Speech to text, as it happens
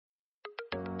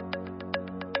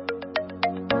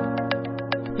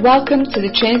Welcome to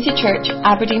the Trinity Church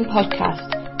Aberdeen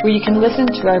podcast, where you can listen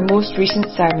to our most recent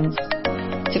sermons.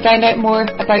 To find out more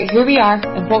about who we are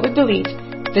and what we believe,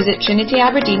 visit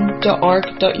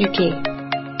trinityaberdeen.org.uk.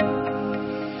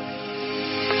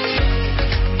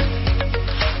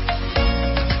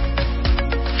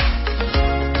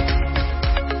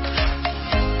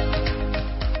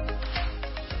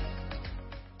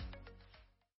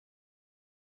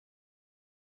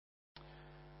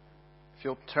 If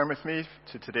you'll turn with me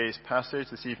to today's passage,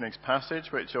 this evening's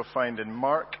passage, which you'll find in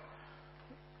Mark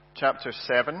chapter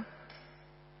 7,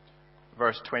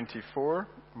 verse 24,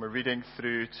 and we're reading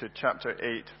through to chapter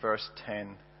 8, verse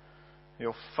 10.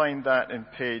 You'll find that in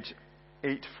page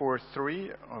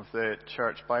 843 of the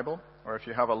Church Bible, or if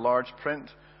you have a large print,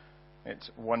 it's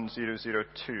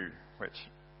 1002, which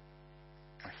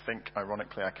I think,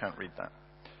 ironically, I can't read that.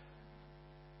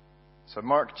 So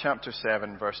Mark chapter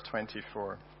 7, verse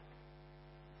 24.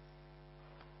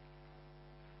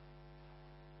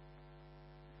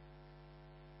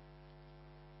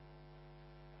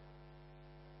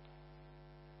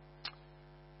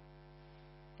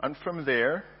 And from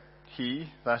there, he,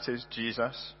 that is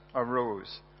Jesus,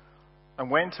 arose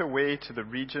and went away to the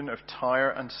region of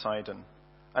Tyre and Sidon.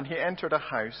 And he entered a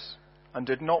house and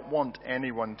did not want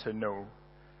anyone to know,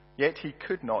 yet he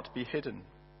could not be hidden.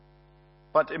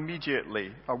 But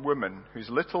immediately a woman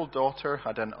whose little daughter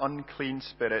had an unclean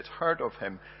spirit heard of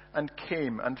him and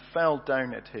came and fell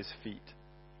down at his feet.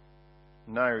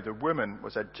 Now the woman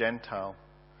was a Gentile,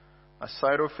 a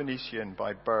Syrophoenician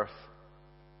by birth.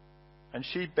 And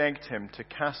she begged him to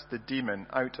cast the demon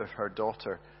out of her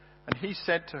daughter. And he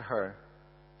said to her,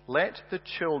 "Let the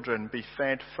children be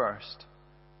fed first,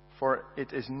 for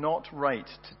it is not right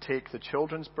to take the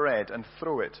children's bread and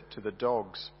throw it to the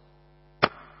dogs."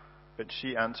 But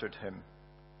she answered him,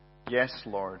 "Yes,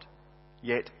 Lord,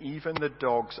 yet even the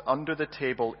dogs under the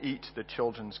table eat the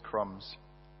children's crumbs."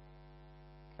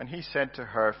 And he said to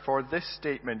her, "For this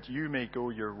statement you may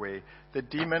go your way. The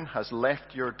demon has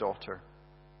left your daughter."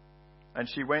 And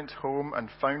she went home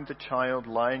and found the child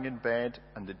lying in bed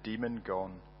and the demon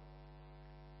gone.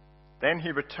 Then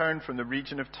he returned from the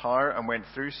region of Tyre and went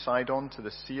through Sidon to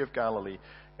the Sea of Galilee,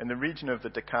 in the region of the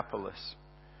Decapolis.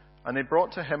 And they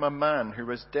brought to him a man who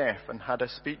was deaf and had a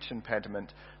speech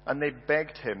impediment, and they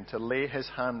begged him to lay his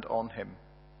hand on him.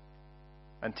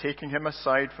 And taking him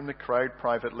aside from the crowd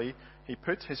privately, he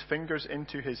put his fingers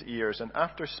into his ears, and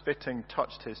after spitting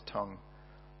touched his tongue.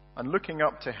 And looking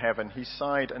up to heaven, he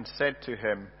sighed and said to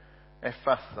him,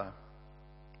 "Ephphatha,"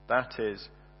 that is,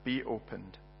 "be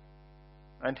opened."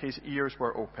 And his ears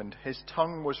were opened, his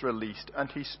tongue was released, and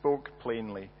he spoke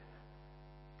plainly.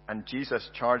 And Jesus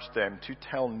charged them to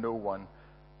tell no one,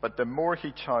 but the more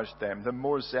he charged them, the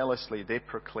more zealously they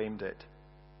proclaimed it.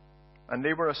 And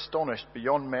they were astonished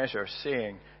beyond measure,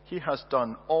 saying, "He has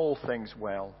done all things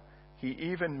well. He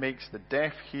even makes the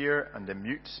deaf hear and the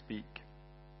mute speak."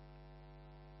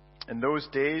 In those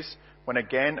days, when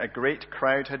again a great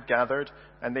crowd had gathered,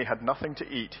 and they had nothing to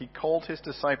eat, he called his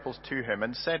disciples to him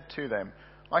and said to them,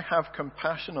 "I have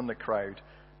compassion on the crowd,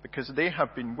 because they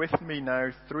have been with me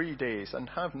now 3 days and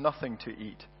have nothing to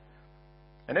eat.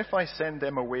 And if I send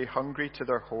them away hungry to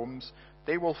their homes,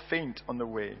 they will faint on the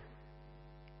way.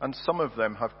 And some of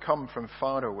them have come from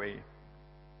far away."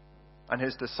 And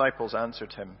his disciples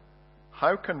answered him,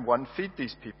 "How can one feed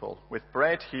these people with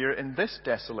bread here in this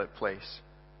desolate place?"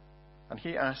 And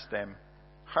he asked them,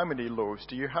 "How many loaves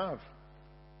do you have?"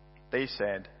 They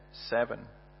said, 7.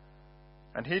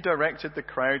 And he directed the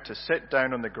crowd to sit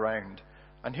down on the ground.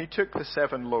 And he took the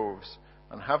 7 loaves,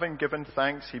 and having given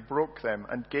thanks, he broke them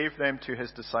and gave them to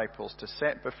his disciples to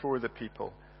set before the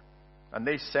people. And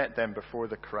they set them before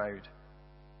the crowd.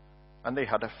 And they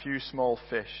had a few small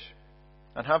fish.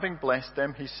 And having blessed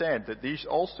them, he said that these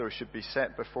also should be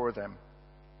set before them.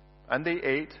 And they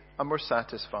ate and were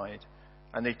satisfied.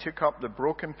 And they took up the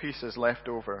broken pieces left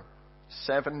over,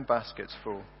 7 baskets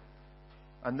full.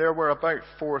 And there were about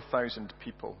 4,000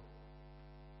 people.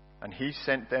 And he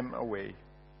sent them away.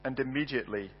 And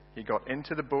immediately he got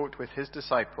into the boat with his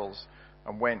disciples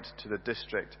and went to the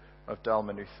district of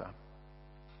Dalmanutha.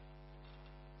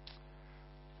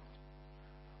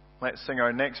 Let's sing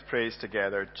our next praise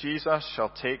together. Jesus shall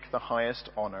take the highest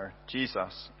honor.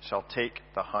 Jesus shall take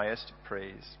the highest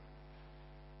praise.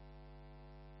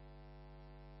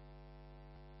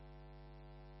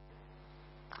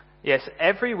 Yes,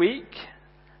 every week,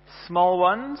 small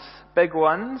ones, big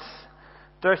ones,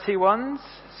 dirty ones,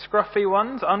 scruffy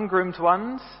ones, ungroomed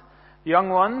ones, young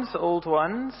ones, old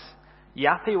ones,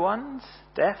 yappy ones,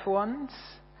 deaf ones,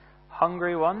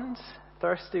 hungry ones,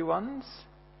 thirsty ones.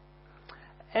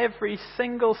 every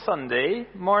single Sunday,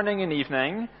 morning and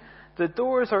evening, the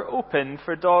doors are open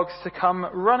for dogs to come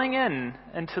running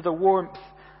into the warmth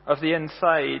of the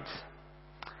inside.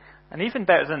 And even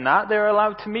better than that, they're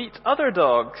allowed to meet other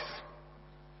dogs.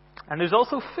 And there's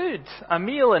also food, a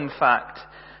meal in fact,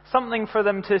 something for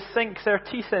them to sink their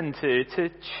teeth into, to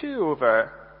chew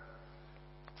over.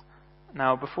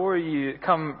 Now, before you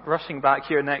come rushing back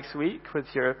here next week with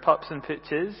your pups and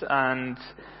pooches and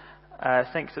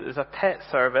think that there's a pet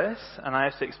service and I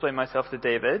have to explain myself to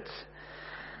David,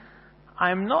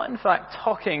 I'm not in fact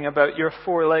talking about your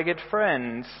four-legged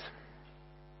friends.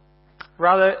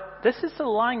 Rather, this is the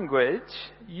language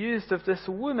used of this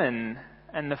woman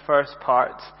in the first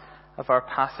part of our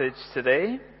passage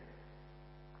today.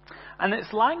 And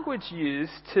it's language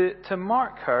used to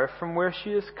mark her from where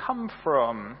she has come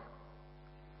from.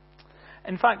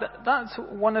 In fact, that's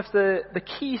one of the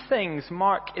key things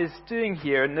Mark is doing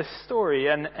here in this story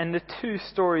and in the two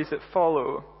stories that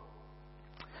follow.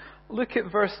 Look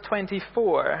at verse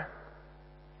 24.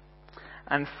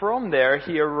 And from there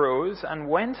he arose and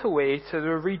went away to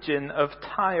the region of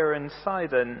Tyre and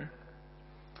Sidon.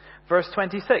 Verse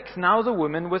 26. Now the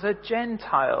woman was a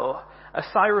Gentile, a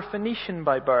Syrophoenician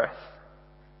by birth.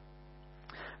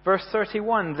 Verse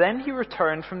 31. Then he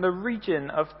returned from the region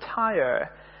of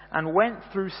Tyre and went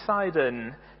through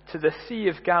Sidon to the Sea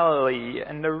of Galilee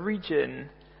and the region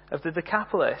of the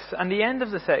Decapolis. And the end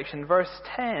of the section, verse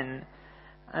 10.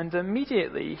 And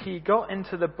immediately he got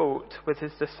into the boat with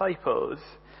his disciples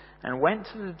and went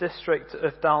to the district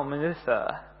of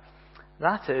Dalmanutha.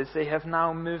 That is, they have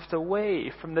now moved away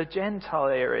from the Gentile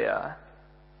area.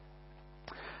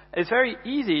 It's very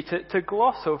easy to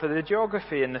gloss over the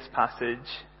geography in this passage.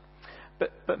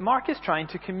 But Mark is trying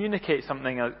to communicate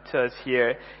something to us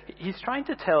here. He's trying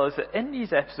to tell us that in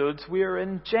these episodes we are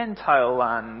in Gentile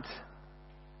land.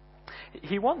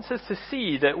 He wants us to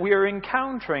see that we are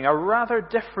encountering a rather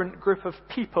different group of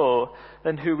people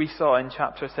than who we saw in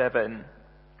chapter 7.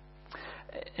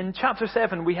 In chapter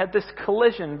 7 we had this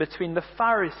collision between the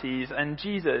Pharisees and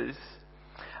Jesus.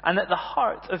 And at the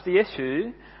heart of the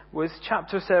issue was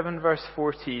chapter 7 verse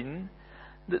 14,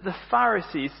 that the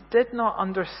Pharisees did not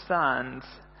understand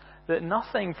that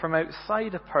nothing from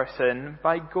outside a person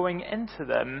by going into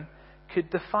them could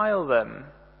defile them,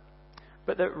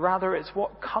 but that rather it's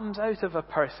what comes out of a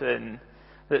person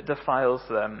that defiles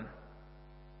them.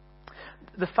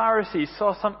 The Pharisees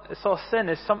saw sin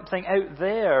as something out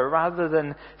there rather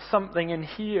than something in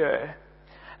here.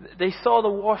 They saw the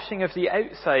washing of the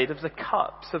outside of the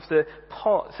cups, of the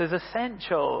pots as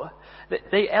essential.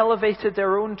 They elevated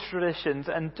their own traditions,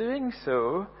 and doing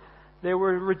so, they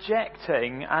were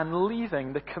rejecting and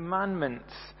leaving the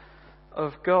commandments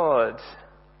of God.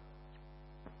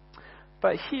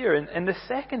 But here, in the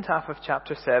second half of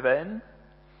chapter 7,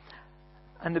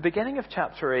 and the beginning of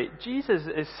chapter 8, Jesus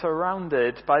is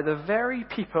surrounded by the very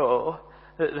people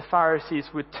that the Pharisees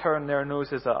would turn their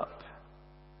noses up.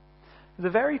 The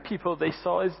very people they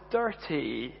saw as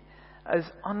dirty, as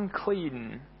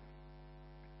unclean.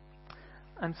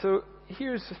 And so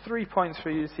here's 3 points for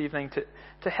you this evening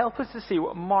to help us to see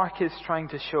what Mark is trying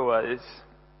to show us.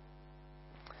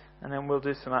 And then we'll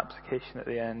do some application at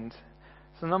the end.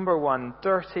 So number 1,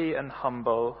 dirty and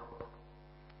humble.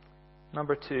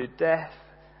 Number 2, death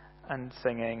and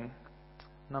singing.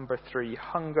 Number 3,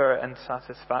 hunger and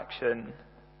satisfaction.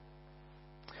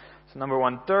 So number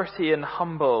 1, dirty and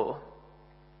humble.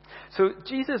 So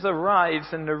Jesus arrives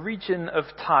in the region of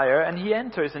Tyre and he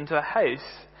enters into a house.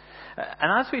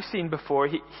 And as we've seen before,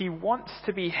 he wants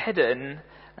to be hidden,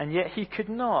 and yet he could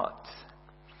not.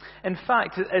 In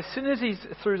fact, as soon as he's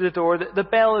through the door, the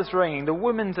bell is ringing, the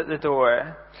woman's at the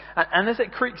door. And as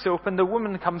it creaks open, the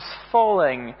woman comes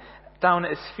falling down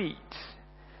at his feet.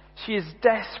 She is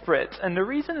desperate, and the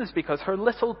reason is because her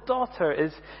little daughter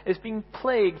is being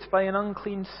plagued by an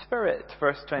unclean spirit,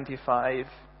 verse 25.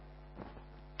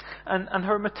 And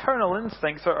her maternal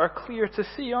instincts are clear to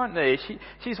see, aren't they?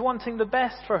 She's wanting the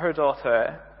best for her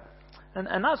daughter.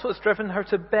 And that's what's driven her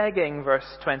to begging, verse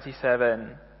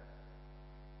 27.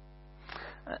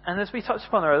 And as we touched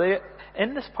upon earlier,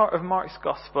 in this part of Mark's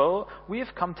Gospel, we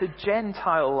have come to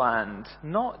Gentile land,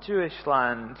 not Jewish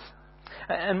land.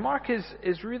 And Mark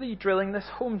is really drilling this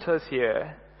home to us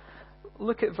here.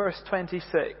 Look at verse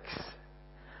 26.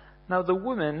 Now the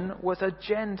woman was a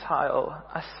Gentile,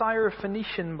 a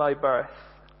Syrophoenician by birth.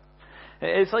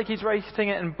 It's like he's writing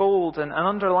it in bold and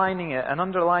underlining it and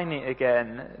underlining it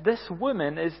again. This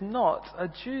woman is not a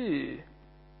Jew.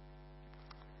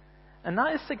 And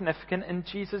that is significant in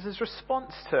Jesus'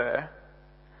 response to her.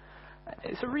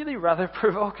 It's a really rather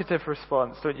provocative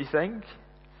response, don't you think?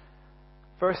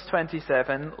 Verse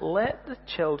 27, let the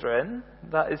children,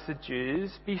 that is the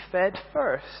Jews, be fed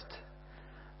first.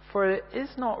 For it is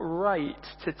not right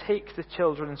to take the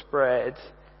children's bread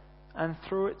and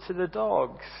throw it to the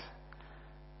dogs.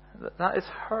 That is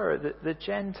her, the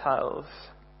Gentiles.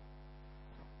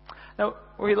 Now,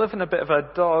 we live in a bit of a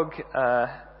dog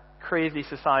crazy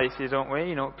society, don't we?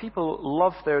 You know, people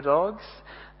love their dogs.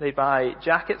 They buy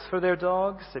jackets for their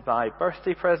dogs. They buy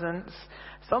birthday presents.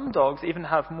 Some dogs even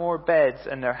have more beds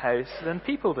in their house than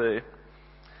people do.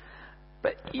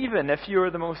 But even if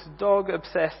you're the most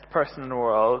dog-obsessed person in the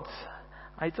world,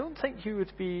 I don't think you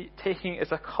would be taking it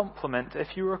as a compliment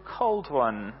if you were called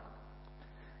one.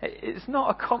 It's not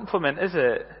a compliment, is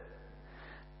it?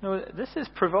 No, this is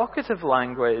provocative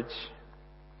language.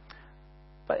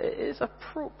 But it is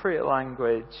appropriate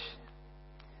language.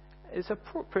 It's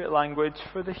appropriate language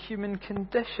for the human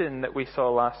condition that we saw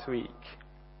last week.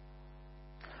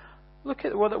 Look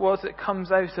at what it was that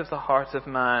comes out of the heart of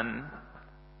man.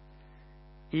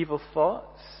 Evil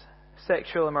thoughts,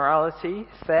 sexual immorality,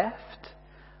 theft,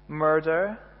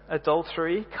 murder,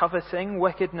 adultery, coveting,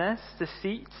 wickedness,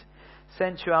 deceit,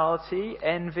 sensuality,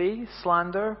 envy,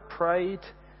 slander, pride,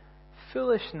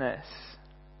 foolishness.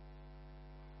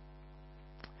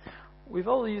 We've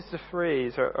all used the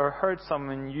phrase, or heard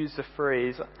someone use the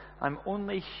phrase, I'm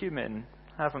only human,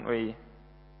 haven't we?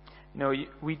 You know,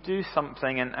 we do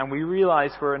something and we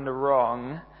realize we're in the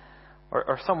wrong,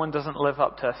 or someone doesn't live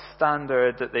up to a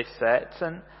standard that they set,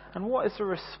 and what is the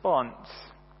response?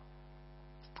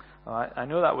 I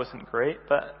know that wasn't great,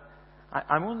 but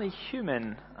I'm only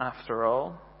human after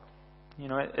all. You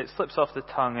know, it slips off the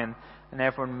tongue and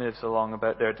everyone moves along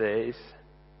about their days.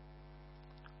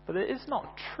 But it is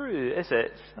not true, is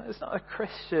it? It's not a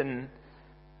Christian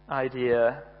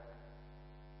idea.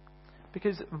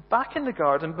 Because back in the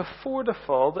garden, before the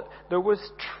fall, there was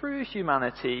true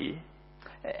humanity.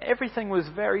 Everything was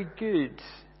very good.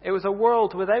 It was a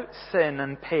world without sin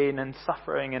and pain and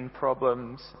suffering and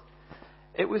problems.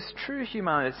 It was true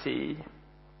humanity.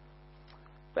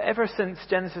 But ever since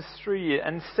Genesis 3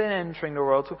 and sin entering the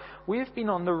world, we've been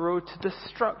on the road to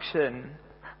destruction,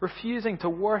 refusing to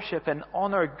worship and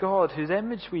honour God whose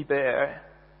image we bear.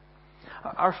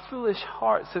 Our foolish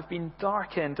hearts have been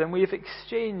darkened, and we have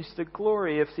exchanged the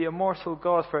glory of the immortal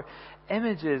God for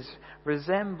images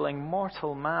resembling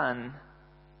mortal man.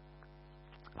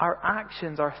 Our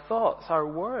actions, our thoughts, our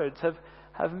words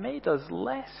have made us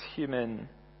less human.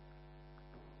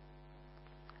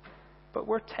 But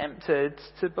we're tempted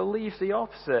to believe the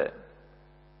opposite.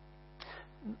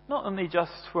 Not only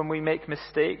just when we make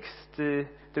mistakes do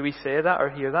we say that or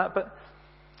hear that,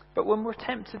 but when we're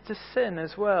tempted to sin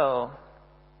as well.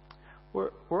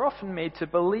 We're often made to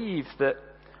believe that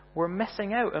we're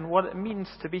missing out on what it means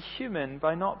to be human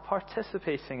by not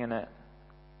participating in it.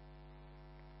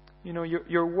 You know,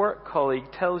 your work colleague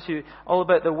tells you all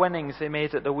about the winnings they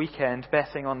made at the weekend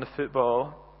betting on the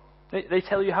football. They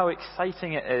tell you how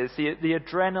exciting it is, the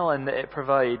adrenaline that it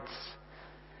provides.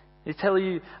 They tell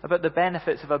you about the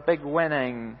benefits of a big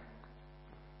winning.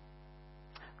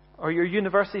 Or your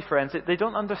university friends, they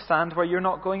don't understand why you're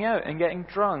not going out and getting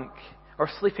drunk or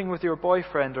sleeping with your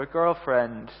boyfriend or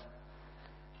girlfriend.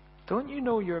 Don't you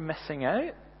know you're missing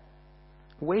out?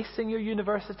 Wasting your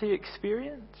university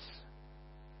experience?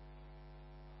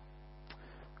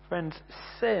 Friends,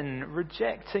 sin,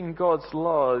 rejecting God's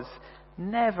laws,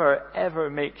 never ever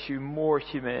makes you more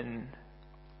human.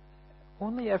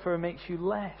 Only ever makes you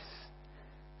less.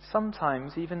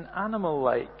 Sometimes even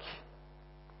animal-like.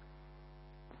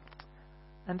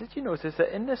 And did you notice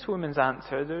that in this woman's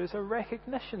answer there is a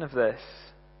recognition of this?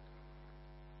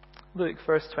 Look,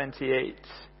 verse 28.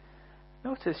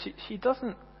 Notice she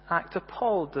doesn't act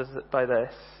appalled by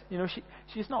this. You know,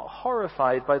 she's not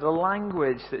horrified by the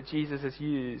language that Jesus has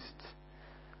used.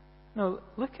 No,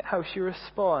 look at how she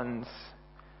responds.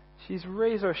 She's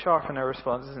razor sharp in her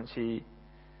response, isn't she?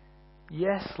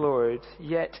 Yes, Lord,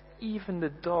 yet even the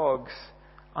dogs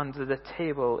under the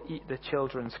table eat the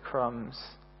children's crumbs.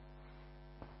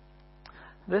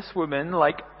 This woman,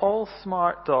 like all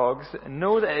smart dogs,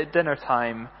 know that at dinner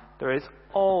time there is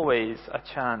always a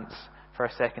chance for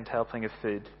a second helping of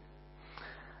food.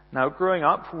 Now, growing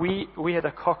up, we had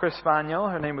a Cocker Spaniel.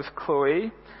 Her name was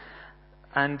Chloe.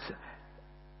 And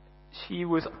she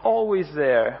was always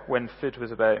there when food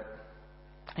was about.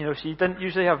 You know, she didn't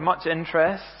usually have much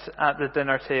interest at the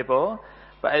dinner table.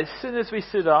 But as soon as we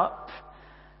stood up,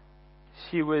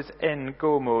 she was in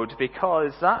go mode,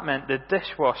 because that meant the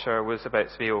dishwasher was about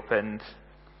to be opened.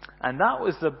 And that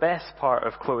was the best part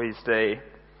of Chloe's day.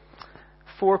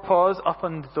 4 paws up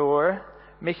on the door,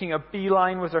 making a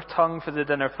beeline with her tongue for the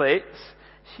dinner plates.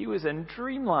 She was in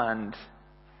dreamland.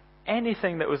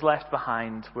 anything that was left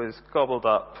behind was gobbled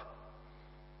up.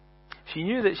 She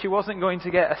knew that she wasn't going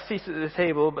to get a seat at the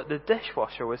table, but the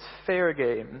dishwasher was fair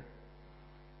game.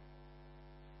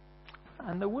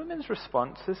 And the woman's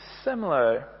response is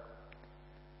similar.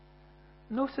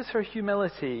 Notice her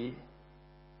humility.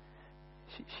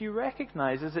 She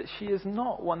recognizes that she is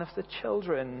not one of the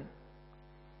children.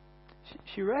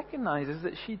 She recognizes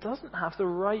that she doesn't have the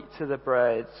right to the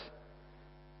bread.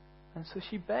 And so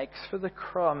she begs for the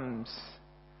crumbs.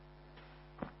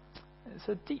 It's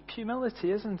a deep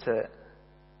humility, isn't it?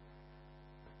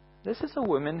 This is a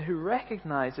woman who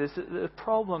recognizes that the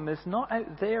problem is not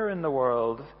out there in the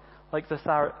world, like the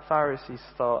Pharisees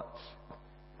thought.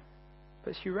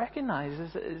 But she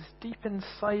recognizes that it's deep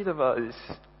inside of us.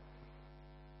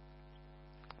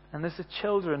 And as the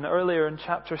children earlier in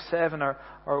chapter 7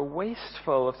 are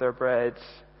wasteful of their bread,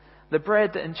 the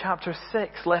bread that in chapter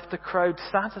 6 left the crowd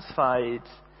satisfied,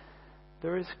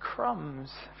 there is crumbs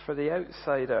for the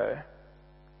outsider.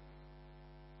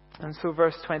 And so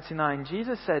verse 29,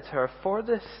 Jesus said to her, "For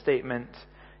this statement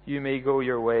you may go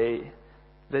your way.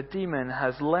 The demon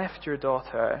has left your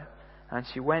daughter." And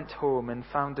she went home and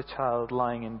found the child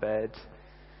lying in bed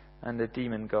and the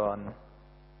demon gone.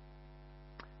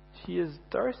 She is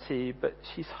dirty, but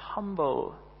she's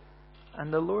humble.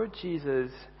 And the Lord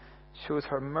Jesus shows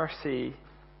her mercy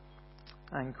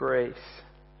and grace.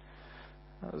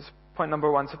 That was point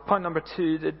number 1. So point number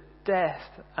 2, the death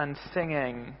and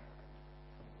singing.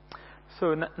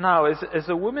 So now, as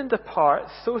the woman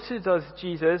departs, so too does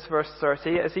Jesus, verse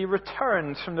 30, as he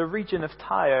returns from the region of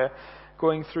Tyre,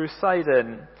 going through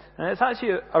Sidon. And it's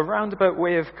actually a roundabout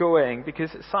way of going,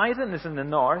 because Sidon is in the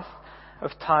north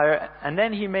of Tyre, and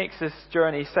then he makes this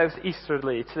journey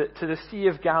southeasterly to the Sea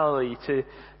of Galilee, to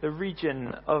the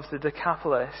region of the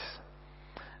Decapolis.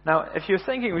 Now, if you're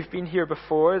thinking we've been here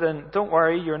before, then don't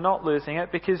worry, you're not losing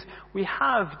it, because we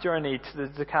have journeyed to the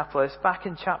Decapolis back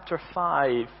in chapter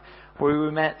 5, where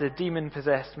we met the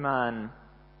demon-possessed man.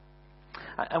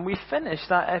 And we finished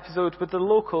that episode with the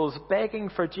locals begging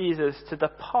for Jesus to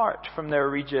depart from their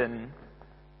region.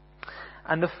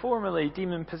 And the formerly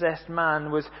demon-possessed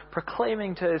man was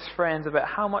proclaiming to his friends about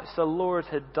how much the Lord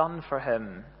had done for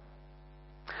him.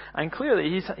 And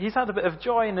clearly he's had a bit of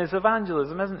joy in his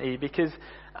evangelism, hasn't he? Because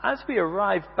as we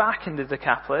arrive back in the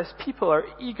Decapolis, people are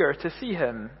eager to see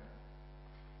him.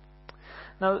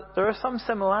 Now, there are some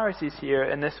similarities here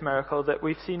in this miracle that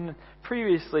we've seen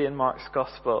previously in Mark's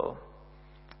Gospel.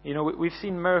 You know, we've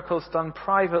seen miracles done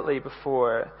privately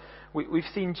before. We've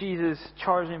seen Jesus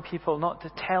charging people not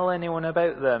to tell anyone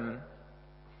about them.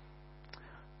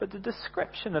 But the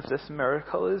description of this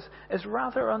miracle is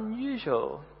rather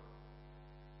unusual.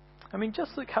 I mean,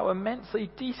 just look how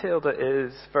immensely detailed it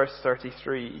is, verse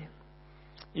 33.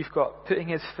 You've got putting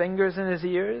his fingers in his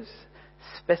ears,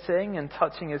 spitting and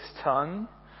touching his tongue.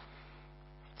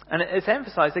 And it's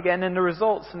emphasized again in the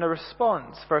results and the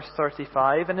response, verse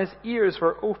 35. And his ears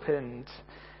were opened,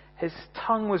 his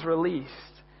tongue was released,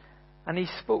 and he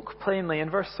spoke plainly. In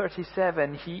verse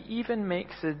 37, he even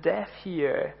makes the deaf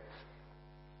hear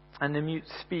and the mute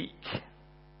speak.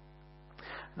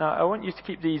 Now, I want you to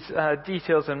keep these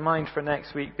details in mind for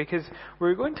next week, because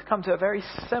we're going to come to a very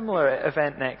similar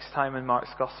event next time in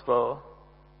Mark's Gospel.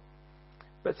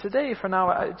 But today, for now,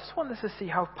 I just want us to see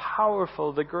how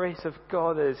powerful the grace of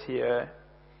God is here.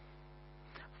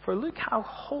 For look how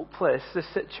hopeless the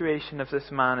situation of this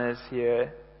man is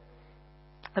here.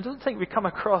 I don't think we come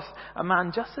across a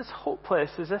man just as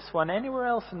hopeless as this one anywhere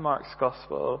else in Mark's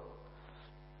Gospel.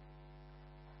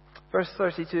 Verse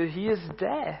 32, he is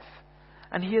deaf,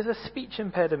 and he has a speech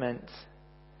impediment.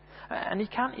 And he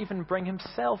can't even bring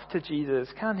himself to Jesus,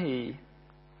 can he?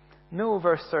 No,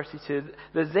 verse 32.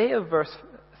 They of verse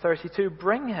 32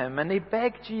 bring him, and they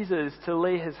beg Jesus to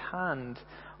lay his hand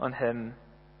on him.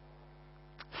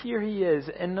 Here he is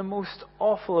in the most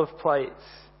awful of plights,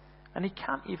 and he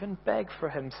can't even beg for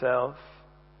himself.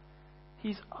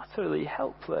 He's utterly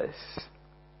helpless.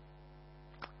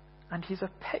 And he's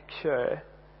a picture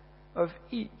of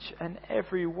each and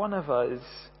every one of us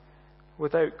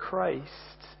without Christ.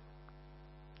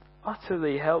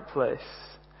 Utterly helpless,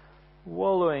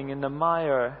 wallowing in the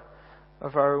mire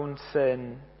of our own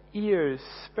sin, ears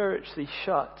spiritually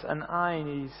shut and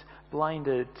eyes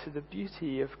blinded to the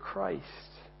beauty of Christ.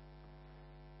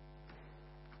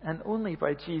 And only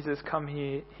by Jesus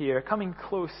coming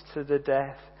close to the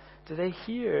deaf, do they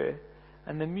hear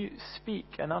and the mute speak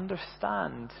and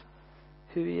understand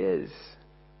who he is.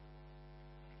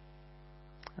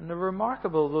 And they're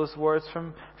remarkable, those words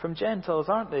from Gentiles,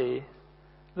 aren't they?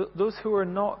 Those who are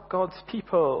not God's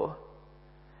people.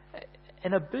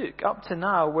 In a book up to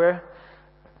now where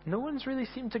no one's really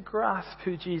seemed to grasp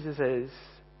who Jesus is.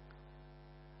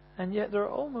 And yet they're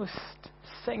almost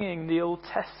singing the Old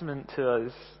Testament to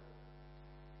us.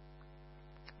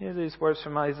 Hear these words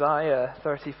from Isaiah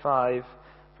 35,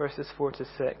 verses 4 to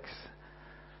 6.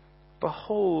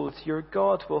 Behold, your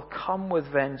God will come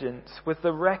with vengeance, with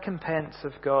the recompense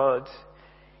of God.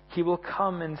 He will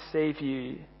come and save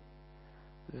you.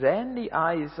 Then the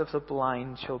eyes of the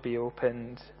blind shall be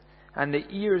opened, and the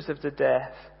ears of the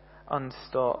deaf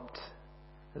unstopped.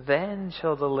 Then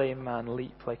shall the lame man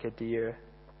leap like a deer,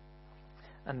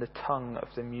 and the tongue of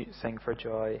the mute sing for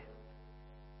joy.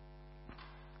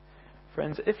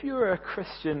 Friends, if you are a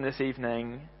Christian this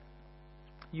evening,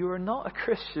 you are not a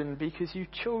Christian because you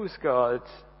chose God,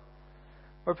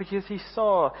 or because He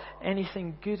saw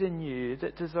anything good in you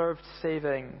that deserved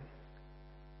saving.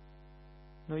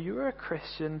 No, you are a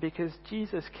Christian because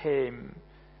Jesus came,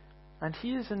 and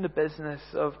He is in the business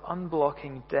of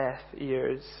unblocking deaf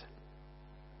ears.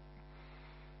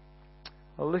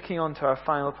 Well, looking on to our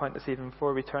final point this evening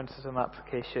before we turn to some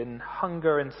application,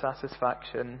 hunger and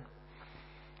satisfaction.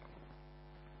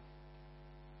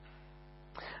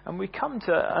 And we come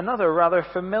to another rather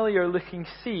familiar looking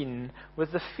scene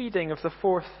with the feeding of the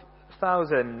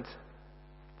 4,000.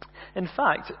 In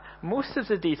fact, most of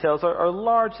the details are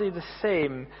largely the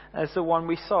same as the one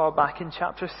we saw back in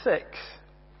chapter 6.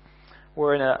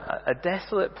 We're in a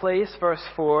desolate place, verse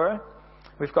 4.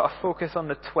 We've got a focus on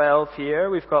the 12 here.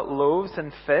 We've got loaves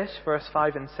and fish, verse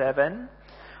 5 and 7.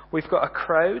 We've got a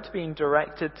crowd being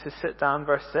directed to sit down,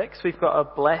 verse 6. We've got a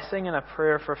blessing and a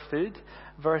prayer for food,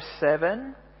 verse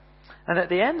 7. And at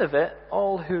the end of it,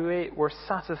 all who ate were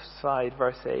satisfied,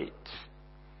 verse 8.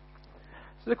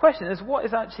 So the question is, what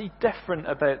is actually different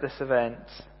about this event?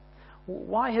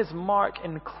 Why has Mark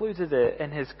included it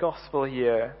in his gospel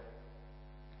here?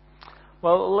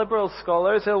 Well, liberal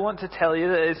scholars will want to tell you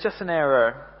that it's just an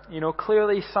error.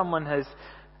 Clearly someone has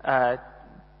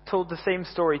told the same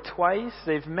story twice.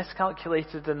 They've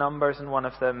miscalculated the numbers in one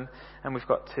of them, and we've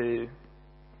got two.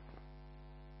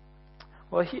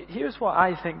 Well, here's what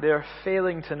I think they're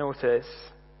failing to notice.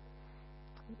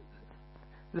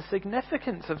 The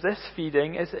significance of this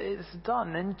feeding is it's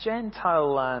done in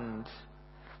Gentile land.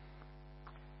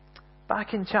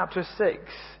 Back in chapter 6,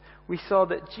 we saw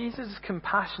that Jesus'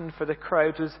 compassion for the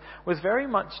crowd was very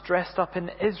much dressed up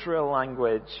in Israel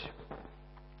language.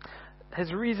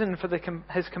 His reason for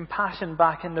his compassion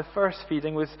back in the first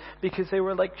feeding was because they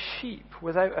were like sheep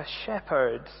without a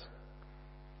shepherd.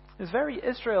 It's very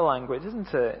Israel language,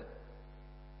 isn't it?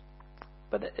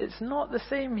 But it's not the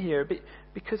same here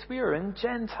because we are in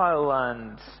Gentile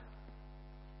land.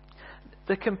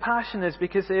 The compassion is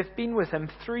because they've been with him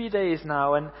 3 days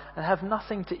now and have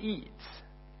nothing to eat.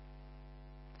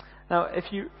 Now,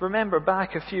 if you remember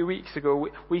back a few weeks ago,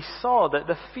 we saw that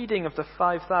the feeding of the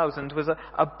 5,000 was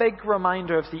a big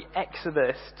reminder of the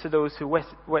Exodus to those who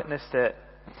witnessed it,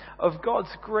 of God's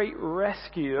great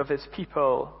rescue of his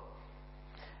people.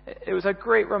 It was a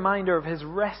great reminder of his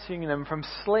rescuing them from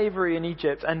slavery in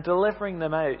Egypt and delivering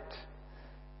them out.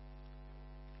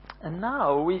 And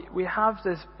now we have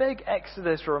this big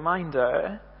Exodus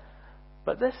reminder,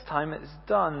 but this time it's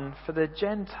done for the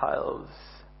Gentiles.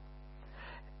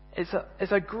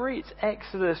 It's a great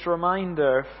Exodus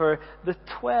reminder for the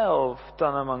 12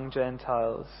 done among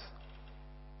Gentiles.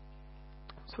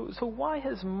 So why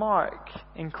has Mark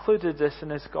included this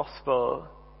in his gospel?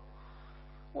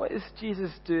 What is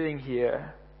Jesus doing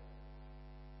here?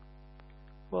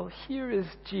 Well, here is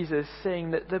Jesus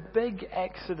saying that the big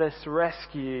Exodus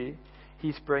rescue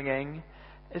he's bringing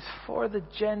is for the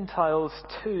Gentiles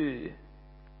too.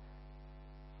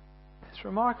 It's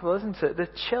remarkable, isn't it? The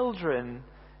children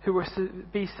who were to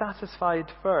be satisfied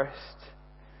first.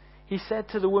 He said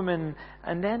to the woman,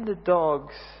 and then the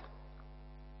dogs.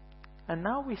 And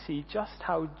now we see just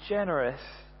how generous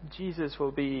Jesus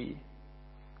will be.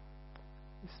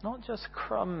 It's not just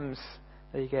crumbs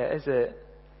that you get, is it?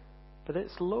 But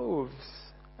it's loaves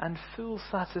and full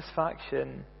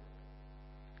satisfaction.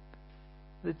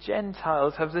 The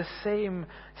Gentiles have the same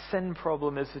sin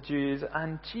problem as the Jews,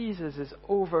 and Jesus'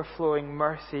 overflowing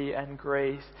mercy and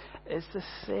grace is the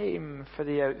same for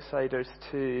the outsiders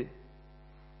too.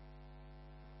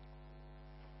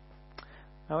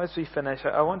 Now, as we finish,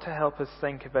 I want to help us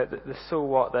think about the so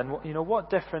what then. What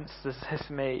difference does this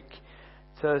make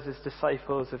to us as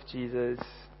disciples of Jesus?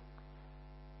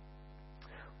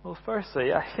 Well,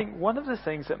 firstly, I think one of the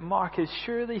things that Mark is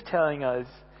surely telling us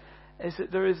is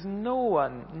that there is no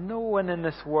one in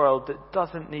this world that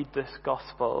doesn't need this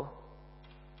gospel.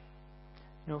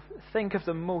 Think of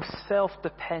the most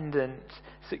self-dependent,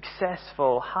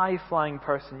 successful, high-flying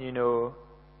person you know.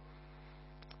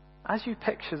 as you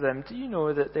picture them, do you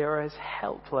know that they are as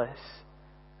helpless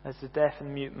as the deaf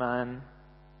and mute man?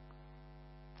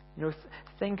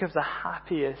 Think of the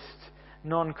happiest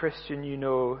non-Christian you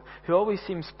know, who always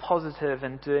seems positive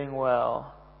and doing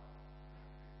well.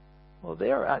 Well,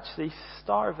 they are actually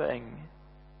starving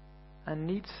and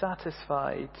need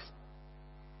satisfied.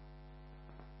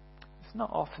 It's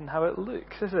not often how it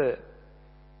looks, is it?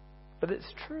 But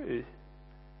it's true.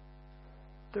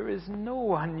 There is no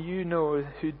one you know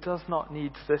who does not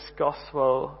need this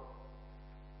gospel.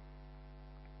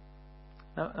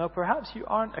 Now, perhaps you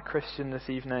aren't a Christian this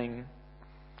evening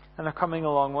and are coming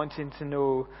along wanting to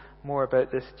know more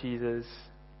about this Jesus.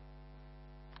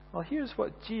 Well, here's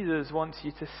what Jesus wants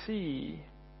you to see.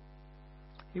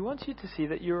 He wants you to see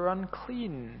that you're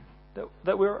unclean,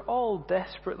 that we're all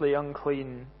desperately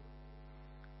unclean,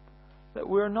 that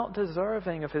we're not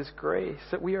deserving of His grace,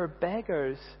 that we are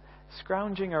beggars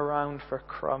scrounging around for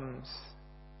crumbs.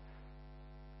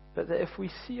 But that if we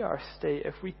see our state,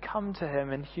 if we come to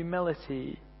Him in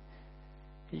humility,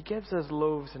 He gives us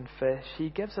loaves and fish. He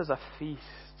gives us a feast.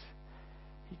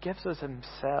 He gives us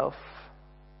Himself.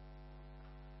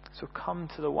 So come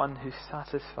to the one who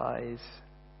satisfies.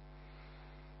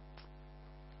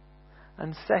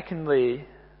 And secondly,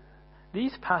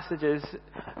 these passages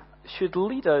should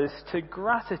lead us to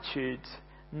gratitude,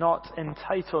 not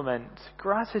entitlement.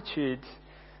 Gratitude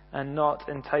and not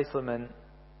entitlement.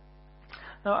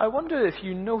 Now, I wonder if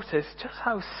you noticed just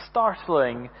how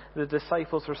startling the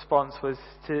disciples' response was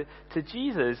to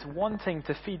Jesus wanting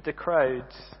to feed the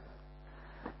crowds.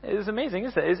 It was amazing,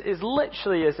 isn't it? It's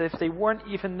literally as if they weren't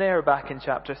even there back in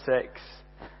chapter 6.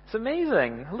 It's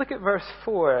amazing. Look at verse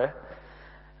 4.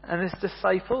 And His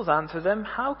disciples answered Him,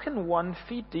 "How can one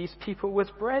feed these people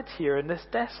with bread here in this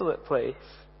desolate place?"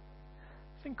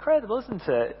 It's incredible, isn't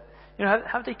it?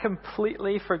 Have they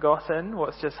completely forgotten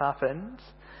what's just happened?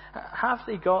 Have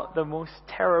they got the most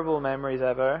terrible memories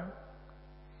ever?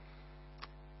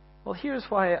 Well, here's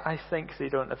why I think they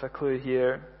don't have a clue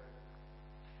here.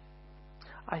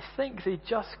 I think they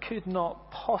just could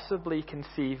not possibly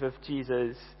conceive of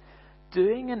Jesus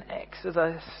doing an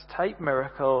Exodus-type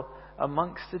miracle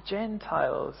amongst the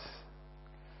Gentiles.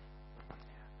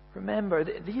 Remember,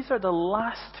 these are the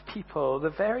last people, the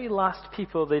very last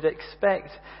people they'd expect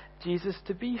Jesus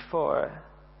to be for.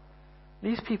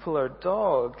 These people are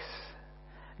dogs.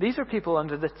 These are people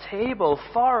under the table,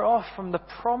 far off from the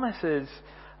promises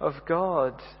of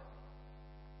God.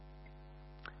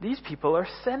 These people are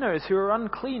sinners who are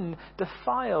unclean,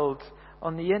 defiled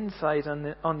on the inside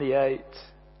and on the out.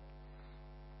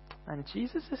 And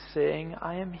Jesus is saying,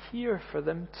 I am here for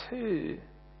them too.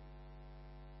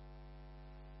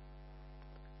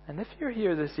 And if you're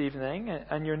here this evening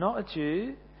and you're not a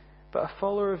Jew, but a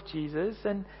follower of Jesus,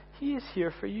 then He is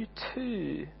here for you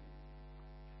too.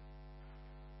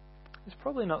 It's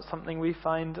probably not something we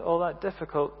find all that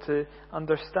difficult to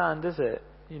understand, is it?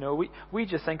 We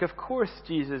just think, of course,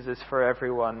 Jesus is for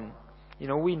everyone.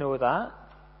 We know that.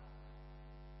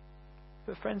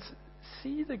 But friends,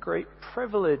 see the great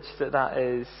privilege that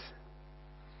is.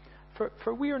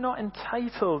 For we are not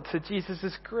entitled to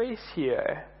Jesus' grace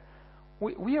here.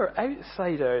 We are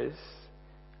outsiders.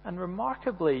 And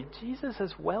remarkably, Jesus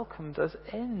has welcomed us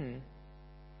in.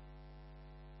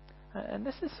 And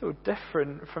this is so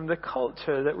different from the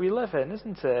culture that we live in,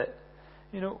 isn't it?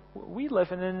 We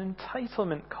live in an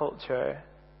entitlement culture.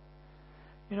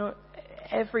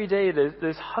 Every day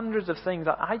there's hundreds of things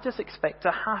that I just expect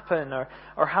to happen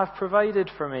or have provided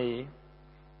for me.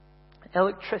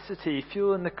 Electricity,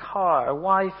 fuel in the car,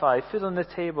 Wi-Fi, food on the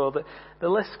table, the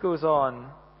list goes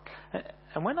on.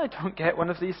 And when I don't get one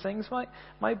of these things,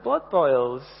 my blood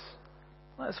boils.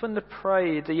 That's when the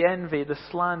pride, the envy, the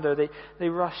slander, they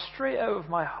rush straight out of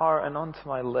my heart and onto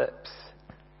my lips.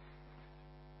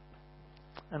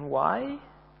 And why?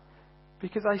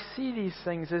 Because I see these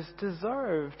things as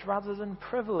deserved rather than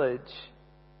privilege.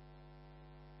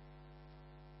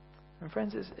 And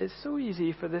friends, it's so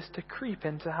easy for this to creep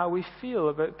into how we feel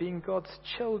about being God's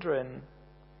children.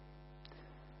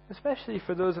 Especially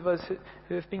for those of us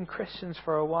who have been Christians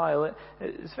for a while,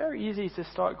 it's very easy to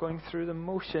start going through the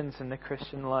motions in the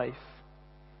Christian life.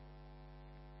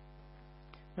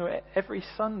 Every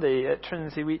Sunday at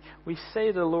Trinity, we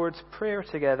say the Lord's Prayer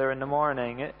together in the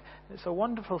morning. It's a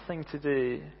wonderful thing to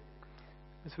do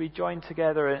as we join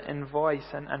together in voice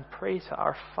and pray to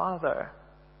our Father.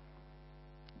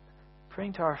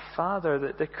 Praying to our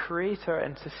Father, the Creator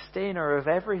and Sustainer of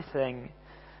everything,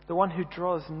 the one who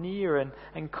draws near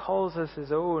and calls us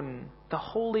His own, the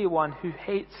Holy One who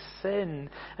hates sin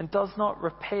and does not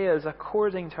repay us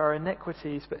according to our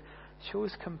iniquities, but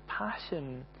shows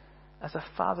compassion as a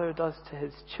father does to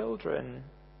his children.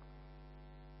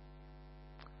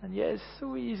 And yet it's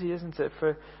so easy, isn't it,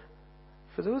 for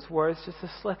those words just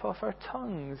to slip off our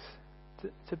tongues,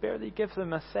 to barely give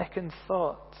them a second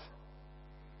thought.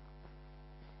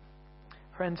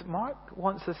 Friends, Mark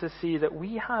wants us to see that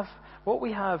what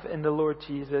we have in the Lord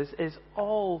Jesus is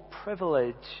all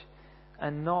privilege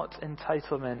and not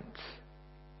entitlement.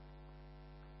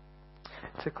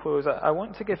 To close, I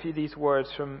want to give you these words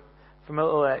from a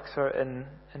little excerpt in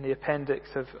the appendix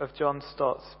of John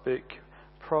Stott's book,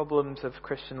 Problems of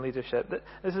Christian Leadership.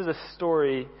 This is a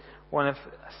story one of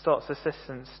Stott's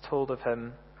assistants told of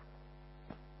him.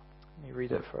 Let me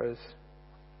read it for us.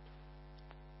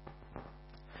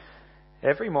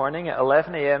 Every morning at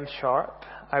 11 a.m. sharp,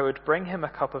 I would bring him a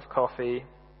cup of coffee.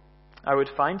 I would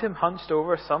find him hunched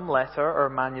over some letter or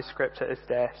manuscript at his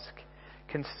desk,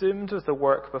 consumed with the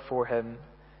work before him,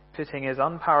 putting his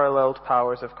unparalleled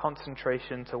powers of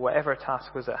concentration to whatever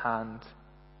task was at hand.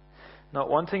 Not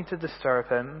wanting to disturb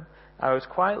him, I would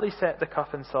quietly set the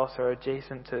cup and saucer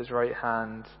adjacent to his right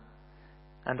hand,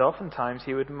 and oftentimes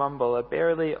he would mumble a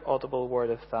barely audible word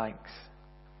of thanks.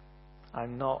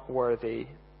 I'm not worthy.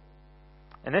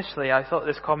 Initially, I thought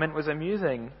this comment was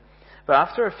amusing, but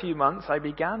after a few months, I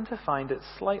began to find it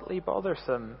slightly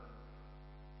bothersome.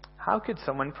 How could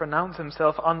someone pronounce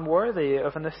himself unworthy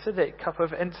of an acidic cup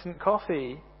of instant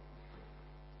coffee?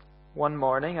 One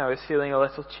morning, I was feeling a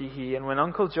little cheeky, and when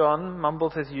Uncle John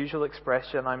mumbled his usual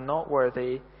expression, I'm not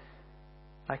worthy,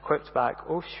 I quipped back,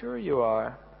 oh, sure you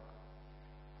are.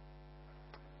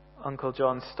 Uncle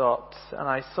John stopped, and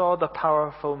I saw the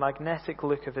powerful, magnetic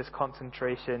look of his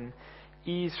concentration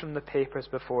ease from the papers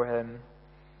before him.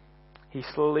 He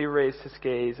slowly raised his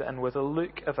gaze, and with a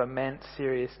look of immense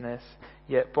seriousness,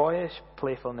 yet boyish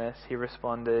playfulness, he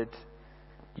responded,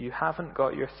 you haven't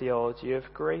got your theology of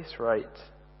grace right.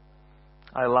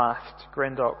 I laughed,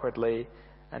 grinned awkwardly,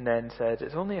 and then said,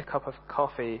 it's only a cup of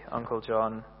coffee, Uncle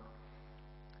John.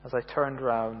 As I turned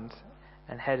round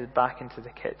and headed back into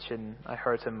the kitchen, I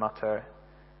heard him mutter,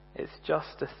 it's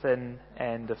just the thin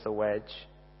end of the wedge.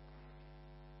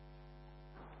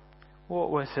 What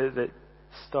was it that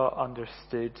Stott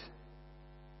understood?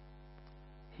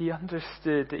 He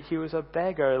understood that he was a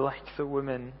beggar like the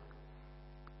woman,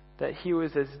 that he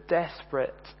was as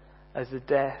desperate as the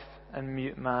deaf and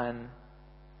mute man,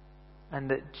 and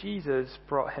that Jesus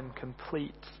brought him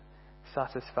complete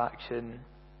satisfaction.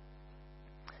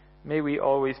 May we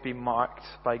always be marked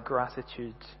by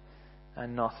gratitude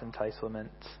and not entitlement.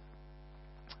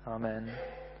 Amen.